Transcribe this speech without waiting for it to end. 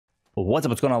What's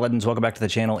up, what's going on, legends? Welcome back to the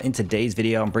channel. In today's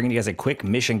video, I'm bringing you guys a quick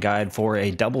mission guide for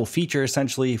a double feature,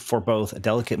 essentially, for both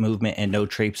delicate movement and no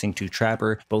traipsing to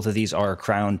trapper. Both of these are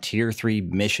crown tier 3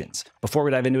 missions. Before we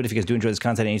dive into it, if you guys do enjoy this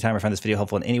content anytime or find this video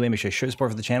helpful in any way, make sure you show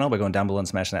support for the channel by going down below and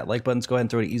smashing that like button. Go ahead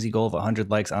and throw an easy goal of 100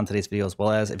 likes on today's video, as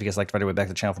well as if you guys like to find your way back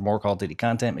to the channel for more Call of Duty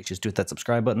content, make sure you hit that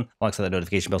subscribe button alongside that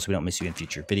notification bell so we don't miss you in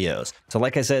future videos. So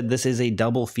like I said, this is a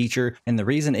double feature, and the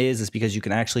reason is because you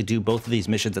can actually do both of these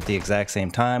missions at the exact same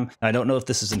time. I don't know if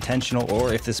this is intentional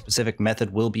or if this specific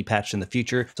method will be patched in the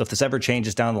future. So if this ever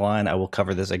changes down the line, I will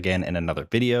cover this again in another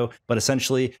video. But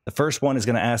essentially, the first one is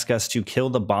going to ask us to kill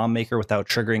the bomb maker without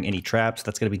triggering any traps.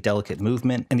 That's going to be delicate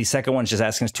movement. And the second one is just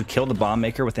asking us to kill the bomb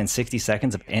maker within 60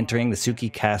 seconds of entering the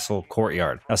Suki Castle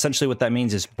courtyard. Now, essentially what that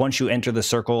means is once you enter the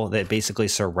circle that basically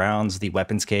surrounds the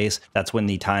weapons case, that's when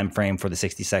the time frame for the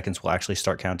 60 seconds will actually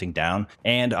start counting down.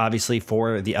 And obviously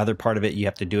for the other part of it, you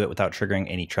have to do it without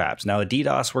triggering any traps. Now, a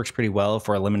DDoS works pretty well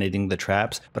for eliminating the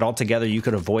traps, but altogether you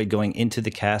could avoid going into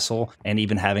the castle and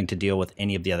even having to deal with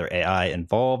any of the other AI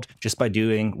involved just by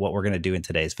doing what we're going to do in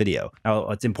today's video. Now,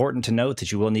 it's important to note that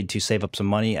you will need to save up some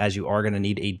money, as you are going to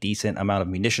need a decent amount of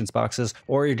munitions boxes,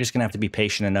 or you're just going to have to be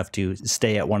patient enough to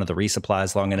stay at one of the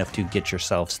resupplies long enough to get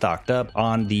yourself stocked up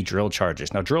on the drill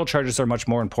charges. Now, drill charges are much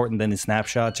more important than the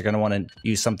snapshots. You're going to want to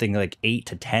use something like 8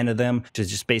 to 10 of them to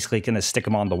just basically going to stick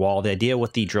them on the wall. The idea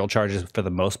with the drill charges for the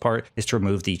most part is to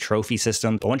remove the trophy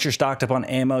system. But once you're stocked up on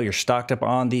ammo, you're stocked up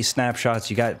on these snapshots,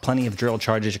 you got plenty of drill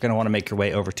charges, you're going to want to make your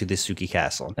way over to the Suki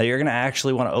Castle. Now, you're going to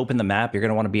actually want to open the map. You're going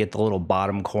to want to be at the little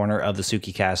bottom corner of the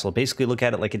Suki Castle. Basically look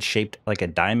at it like it's shaped like a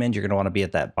diamond. You're going to want to be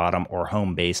at that bottom or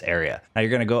home base area. Now, you're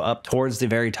going to go up towards the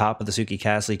very top of the Suki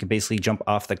Castle. You can basically jump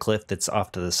off the cliff that's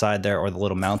off to the side there, or the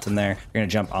little mountain there. You're going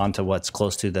to jump onto what's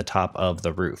close to the top of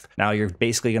the roof. Now, you're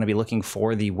basically going to be looking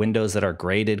for the windows that are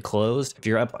graded closed. If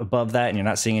you're up above that and you're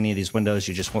not seeing any of these windows,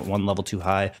 you just went one level too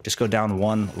high, just go down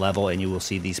one level and you will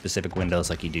see these specific windows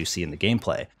like you do see in the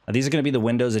gameplay. Now, these are going to be the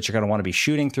windows that you're going to want to be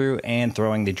shooting through and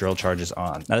throwing the drill charges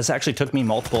on. Now, this actually took me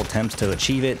multiple attempts to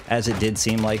achieve it, as it did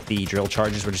seem like the drill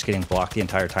charges were just getting blocked the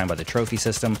entire time by the trophy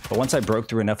system. But once I broke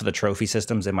through enough of the trophy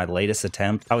systems in my latest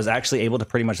attempt, I was actually able to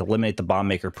pretty much eliminate the bomb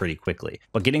maker pretty quickly.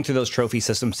 But getting through those trophy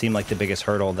systems seemed like the biggest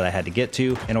hurdle that I had to get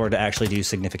to in order to actually do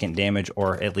significant damage,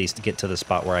 or at least get to the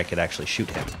spot where I could actually shoot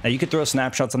him. Now, you could throw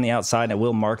snapshots on the outside and it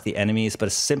will mark the enemies,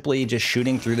 but simply just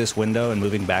shooting through this window and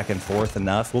moving back and forth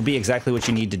enough will be exactly what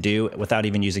you need to do without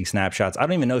even using snapshots. I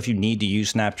don't even know if you need to use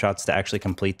snapshots to actually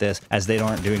complete this, as they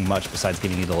aren't doing much besides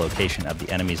giving you the location of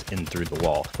the enemies in through the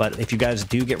wall. But if you guys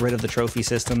do get rid of the trophy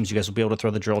systems, you guys will be able to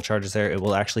throw the drill charges there. It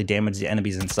will actually damage the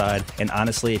enemies inside. And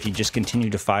honestly, if you just continue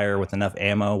to fire with enough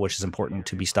ammo, which is important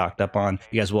to be stocked up on,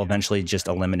 you guys will eventually just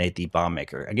eliminate the bomb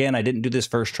maker. Again, I didn't do this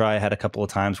first try. I had a couple of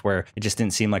times where it just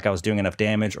didn't seem like I was doing enough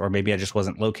damage, or maybe I just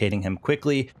wasn't locating him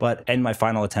quickly. But in my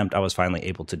final attempt, I was finally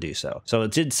able to do so. So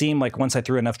it did seem like once I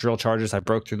threw enough drill charges, I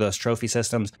broke through those trophy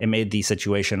systems. It made the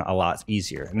situation a lot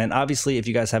easier. And then obviously, if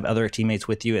you guys have other teammates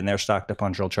with you and they're stocked up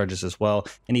on drill charges as well,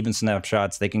 and even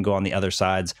snapshots, they can go on the other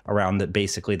sides around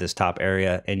basically this top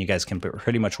area, and you guys can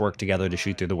pretty much work together to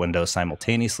shoot through the windows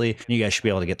simultaneously. And you guys should be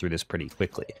able to get through this pretty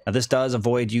quickly. Now, this does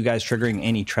avoid you guys triggering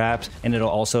any traps, and it'll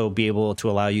also be able to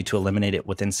allow you to eliminate it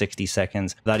within 60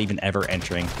 seconds without even ever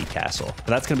entering the castle. So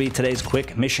that's going to be today's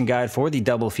quick mission guide for the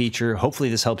double feature. Hopefully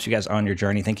this helps you guys on your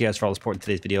journey. Thank you guys for all the support in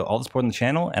today's video, all the support in the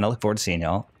channel, and I look forward to seeing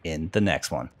y'all in the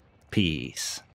next one. Peace.